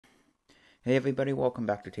Hey everybody, welcome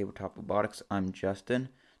back to Tabletop Robotics. I'm Justin.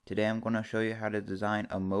 Today I'm going to show you how to design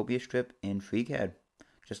a Möbius strip in Freecad,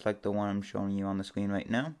 just like the one I'm showing you on the screen right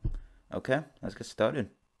now. Okay, let's get started.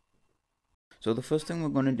 So the first thing we're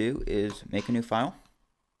going to do is make a new file.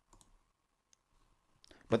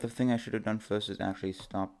 But the thing I should have done first is actually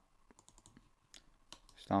stop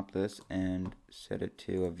this and set it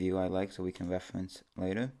to a view I like so we can reference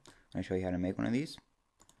later. I'll show you how to make one of these.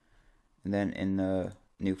 And then in the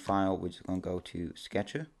new file, we're just going to go to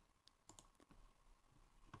Sketcher.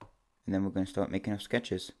 And then we're going to start making our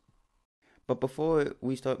sketches. But before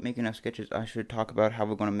we start making our sketches, I should talk about how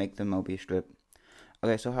we're going to make the Möbius strip.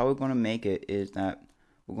 Okay, so how we're going to make it is that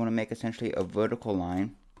we're going to make essentially a vertical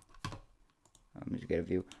line. Let me just get a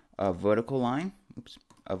view. A vertical line,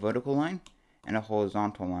 and a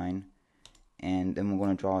horizontal line. And then we're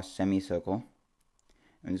going to draw a semicircle.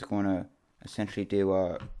 I'm just going to essentially do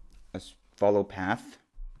a follow path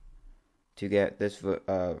to get this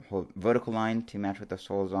vertical line to match with the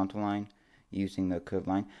horizontal line using the curved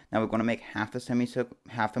line. Now we're going to make half the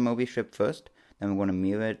Möbius strip first, then we're going to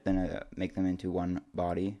mirror it, then make them into one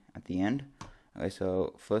body at the end. Okay,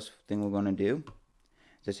 so first thing we're going to do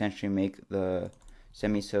is essentially make the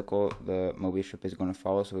semicircle the Möbius strip is going to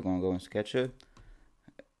follow. So we're going to go in Sketcher,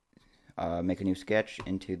 make a new sketch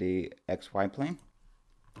into the XY plane,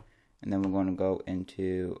 and then we're going to go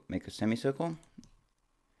into make a semicircle.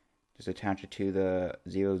 Just attach it to the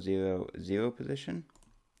 0, 0, 0 position.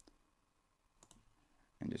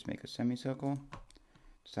 And just make a semicircle.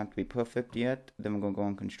 Doesn't have to be perfect yet. Then we're going to go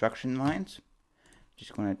on construction lines.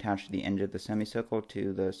 Just going to attach the end of the semicircle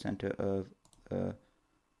to the center of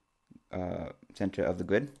the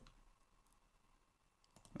grid.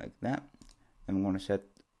 Like that. Then we're going to set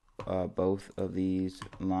both of these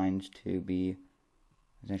lines to be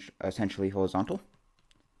essentially horizontal.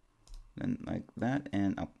 Then like that,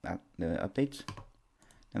 and the updates.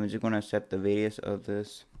 Then we're just going to set the radius of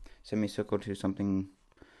this semicircle to something,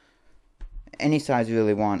 any size you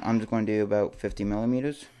really want. I'm just going to do about 50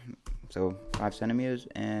 millimeters, so 5 centimeters,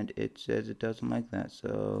 and it says it doesn't like that,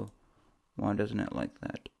 so why doesn't it like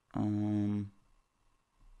that? 5,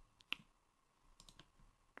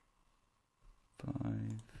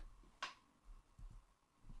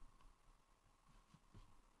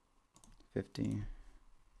 50.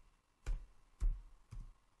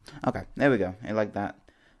 Okay, there we go. I like that.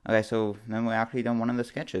 Okay, so then we're actually done one of the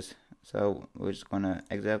sketches. So we're just going to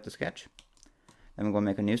exit out the sketch. Then we're going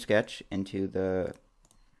to make a new sketch into the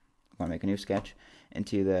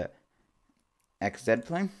XZ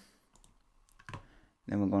plane.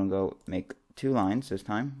 Then we're going to go make 2 lines this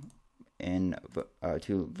time in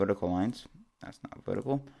 2 vertical lines. That's not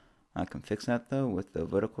vertical. I can fix that though with the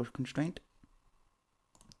vertical constraint.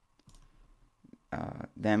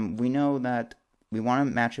 Then we know that we want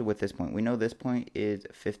to match it with this point. We know this point is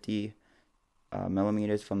 50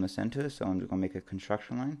 millimeters from the center, so I'm just going to make a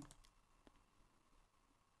construction line.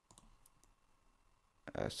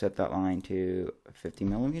 Set that line to 50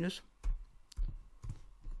 millimeters.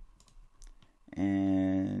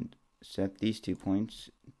 And set these 2 points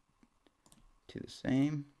to the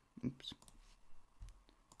same. Oops.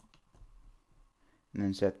 And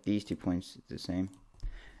then set these 2 points to the same.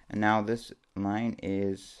 And now this line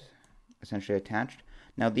is essentially attached.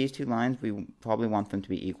 Now these 2 lines, we probably want them to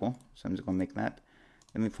be equal, so I'm just going to make that.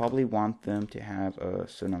 Then we probably want them to have a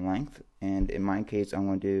certain length, and in my case I'm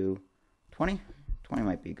going to do 20. 20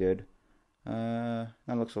 might be good. That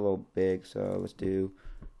looks a little big, so let's do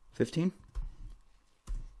 15.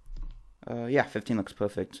 Yeah, 15 looks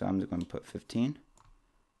perfect, so I'm just going to put 15.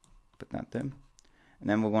 Put that there. And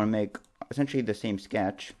then we're going to make essentially the same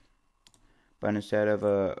sketch, but instead of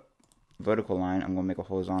a vertical line, I'm going to make a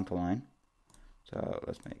horizontal line. So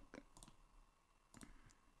let's make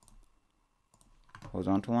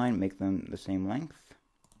horizontal line, make them the same length.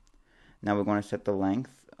 Now we're going to set the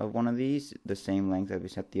length of one of these the same length that we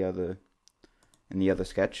set the other in the other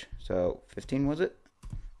sketch. So 15 was it?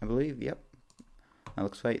 I believe, yep. That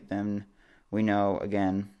looks right. Then we know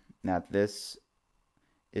again that this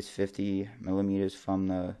is 50 millimeters from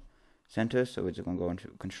the center, so we're just going to go into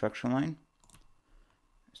construction line.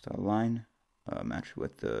 Start a line, match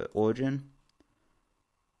with the origin.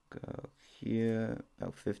 Go here,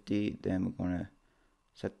 about 50. Then we're going to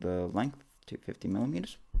set the length to 50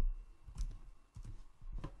 millimeters.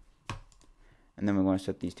 And then we're going to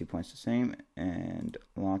set these 2 points the same and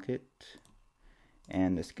lock it.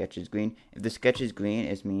 And the sketch is green. If the sketch is green,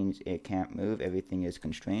 it means it can't move. Everything is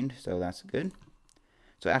constrained, so that's good.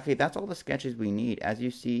 So actually, that's all the sketches we need. As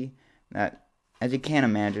you see, that as you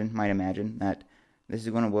might imagine, that this is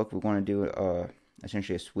going to work. We're going to do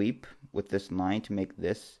essentially a sweep with this line to make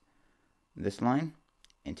this this line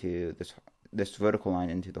into this vertical line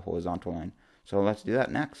into the horizontal line. So let's do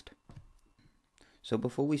that next. So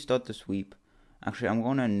before we start the sweep, actually I'm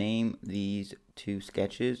going to name these two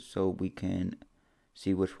sketches so we can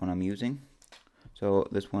see which one I'm using. So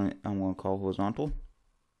this one I'm going to call horizontal.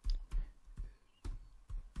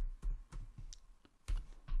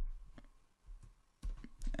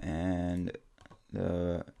 And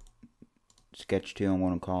the sketch 2 I'm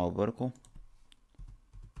going to call vertical.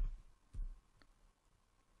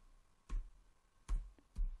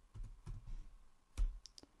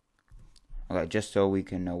 Okay, just so we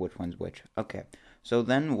can know which one's which. Okay, so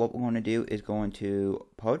then what we're going to do is go into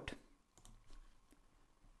part,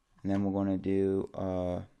 and then we're going to do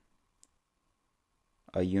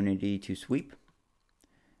a unity to sweep.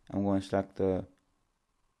 I'm going to select the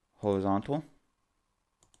horizontal,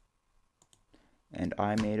 and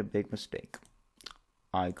I made a big mistake.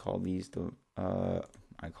 I call these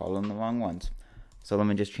I call them the wrong ones. So let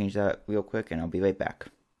me just change that real quick, and I'll be right back.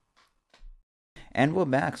 And we're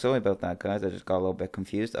back. Sorry about that, guys. I just got a little bit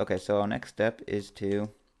confused. Okay, so our next step is to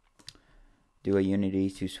do a unity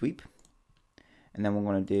to sweep. And then what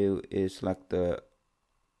we're going to do is select the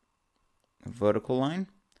vertical line,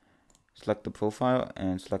 select the profile,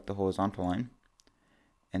 and select the horizontal line.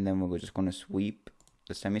 And then we're just going to sweep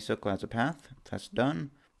the semicircle as a path. Press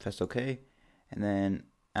done, press OK. And then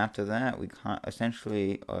after that, we got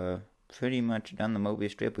essentially pretty much done the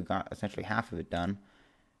Möbius strip. We got essentially half of it done,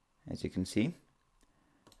 as you can see.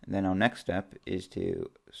 And then our next step is to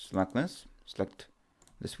select this, select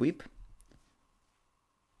the sweep,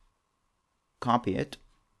 copy it,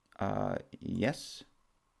 yes,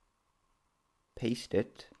 paste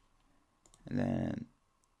it, and then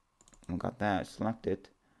we got that, select it.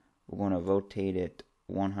 We're going to rotate it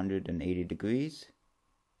 180 degrees.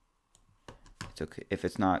 It's okay if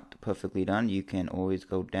it's not perfectly done. You can always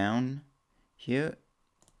go down here,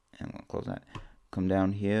 and we'll close that. Come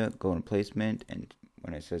down here, go in placement, and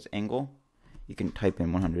when it says angle, you can type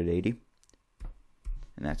in 180,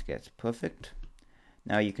 and that gets perfect.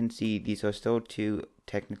 Now you can see these are still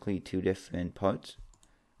technically two different parts,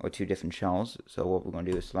 or two different shells. So what we're going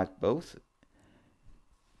to do is select both,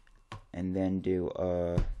 and then do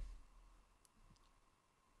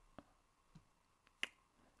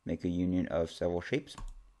make a union of several shapes,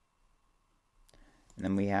 and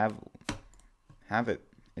then we have it.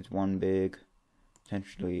 It's one big,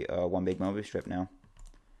 essentially one big Möbius strip now.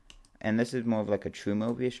 And this is more of like a true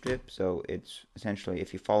Möbius strip, so it's essentially,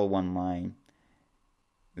 if you follow one line,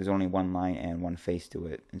 there's only one line and one face to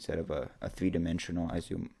it, instead of a three-dimensional, as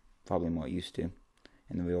you're probably more used to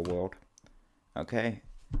in the real world. Okay,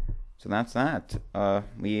 so that's that.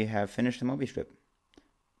 We have finished the Möbius strip.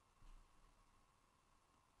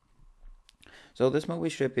 So this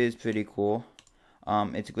Möbius strip is pretty cool.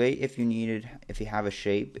 It's great if you have a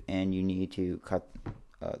shape and you need to cut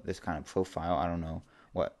this kind of profile. I don't know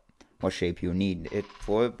what shape you need it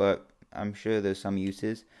for, but I'm sure there's some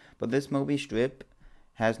uses. But this Möbius strip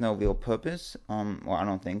has no real purpose. Well, I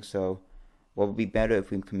don't think so. What would be better if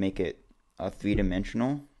we can make it a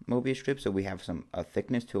three-dimensional Möbius strip, so we have some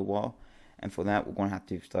thickness to a wall. And for that, we're going to have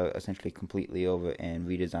to start essentially completely over and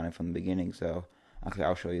redesign it from the beginning. So actually,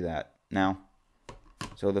 I'll show you that now.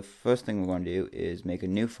 So the first thing we're going to do is make a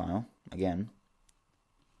new file again.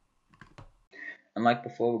 And like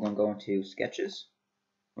before, we're going to go into sketches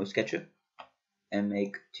or sketcher and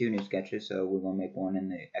make two new sketches. So we're going to make one in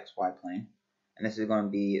the XY plane, and this is going to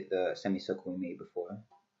be the semicircle we made before.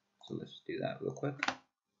 So let's do that real quick.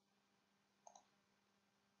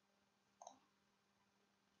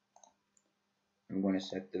 I'm going to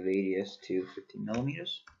set the radius to 15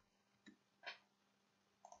 millimeters.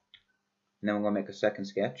 And then we're going to make a second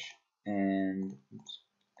sketch, and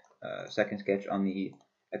second sketch on the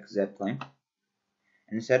XZ plane.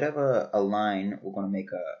 And instead of a line, we're going to make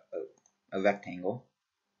a rectangle.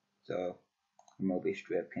 So a Möbius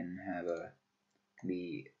strip can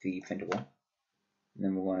be 3D printable. And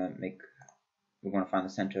then we're going to find the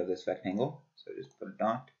center of this rectangle. So just put a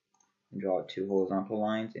dot and draw two horizontal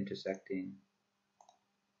lines intersecting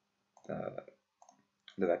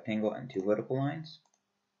the rectangle and two vertical lines.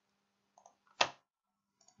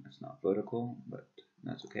 That's not vertical, but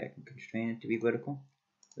that's okay. I can constrain it to be vertical.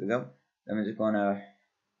 There we go. Then we're just going to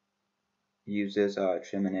use this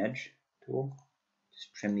trim and edge tool.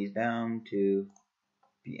 Just trim these down to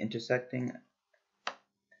be intersecting.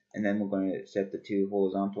 And then we're going to set the two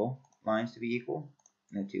horizontal lines to be equal,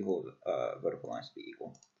 and the two vertical lines to be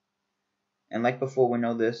equal. And like before, we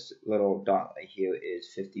know this little dot right here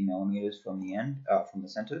is 50 millimeters from the end, from the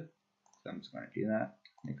center. So I'm just going to do that.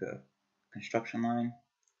 Make a construction line.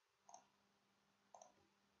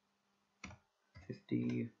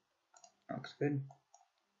 50. That looks good.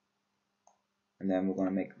 And then we're going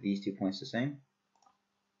to make these 2 points the same.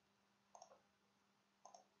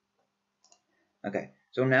 Okay,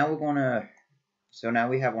 so now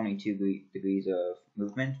we have only 2 degrees of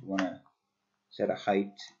movement. We want to set a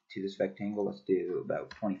height to this rectangle. Let's do about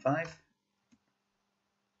 25.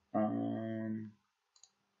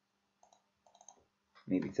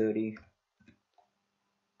 Maybe 30.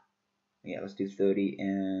 Yeah, let's do 30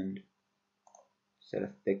 and set a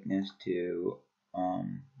thickness to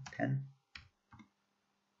 10.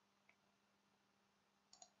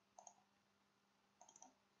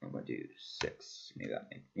 I'm going to do 6. Maybe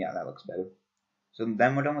that looks better. So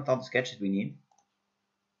then we're done with all the sketches we need.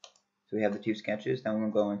 So we have the 2 sketches. Then we're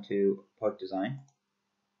going to go into part design.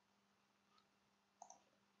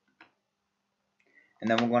 And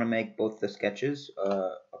then we're going to make both the sketches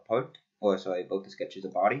both the sketches a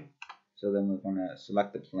body. So then we're going to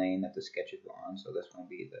select the plane that the sketches are on. So this one will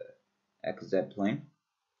be the XZ plane.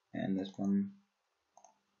 And this one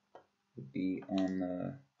would be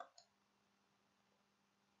on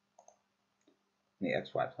the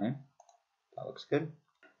XY plane. That looks good.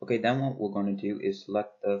 Okay, then what we're going to do is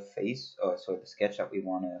select the face, the sketch that we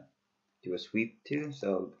want to do a sweep to.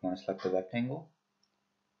 So we're going to select the rectangle.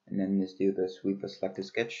 And then just do the sweep of selected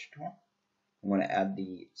sketch tool. We want to add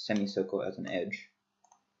the semicircle as an edge.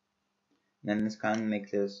 And then this kind of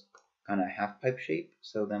makes this kind of half pipe shape.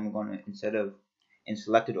 So then we're going to, in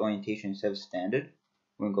selected orientation instead of standard,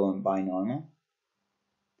 we're going to go in binormal.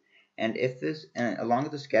 And along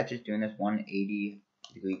with the sketch is doing this 180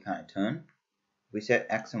 degree kind of turn, we set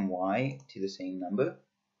X and Y to the same number.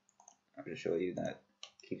 I'm going to show you that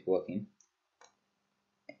it keeps working.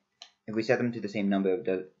 If we set them to the same number, it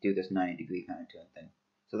does do this 90 degree kind of turn thing.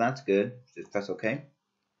 So that's good. Just press OK.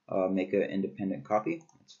 Make an independent copy.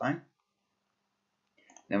 That's fine.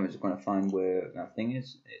 Then we're just going to find where our thing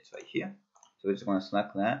is. It's right here. So we're just going to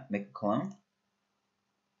select that, make a clone,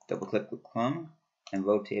 double click the clone, and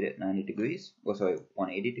rotate it 90 degrees.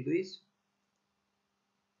 180 degrees.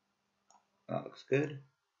 That looks good.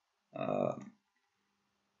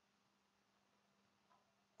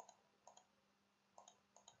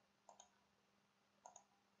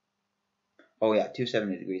 Oh yeah,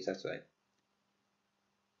 270 degrees, that's right.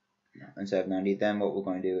 Instead of 90, then what we're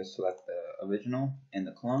going to do is select the original and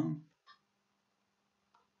the clone.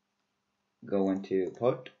 Go into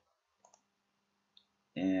part.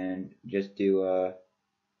 And just do a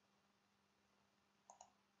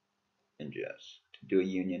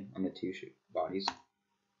union on the 2 bodies.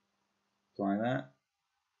 Apply that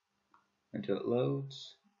until it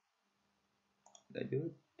loads. Did I do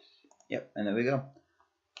it? Yep, and there we go.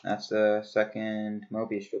 That's the second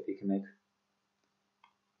Möbius strip you can make.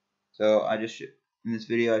 So in this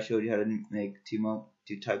video I showed you how to make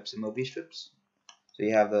two types of Möbius strips. So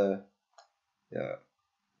you have the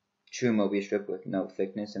true Möbius strip with no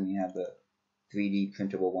thickness, and you have the 3D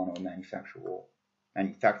printable one or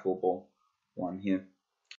manufacturable one here.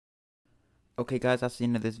 Okay guys, that's the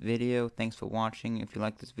end of this video. Thanks for watching. If you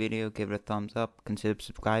like this video, give it a thumbs up. Consider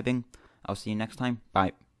subscribing. I'll see you next time.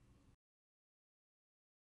 Bye.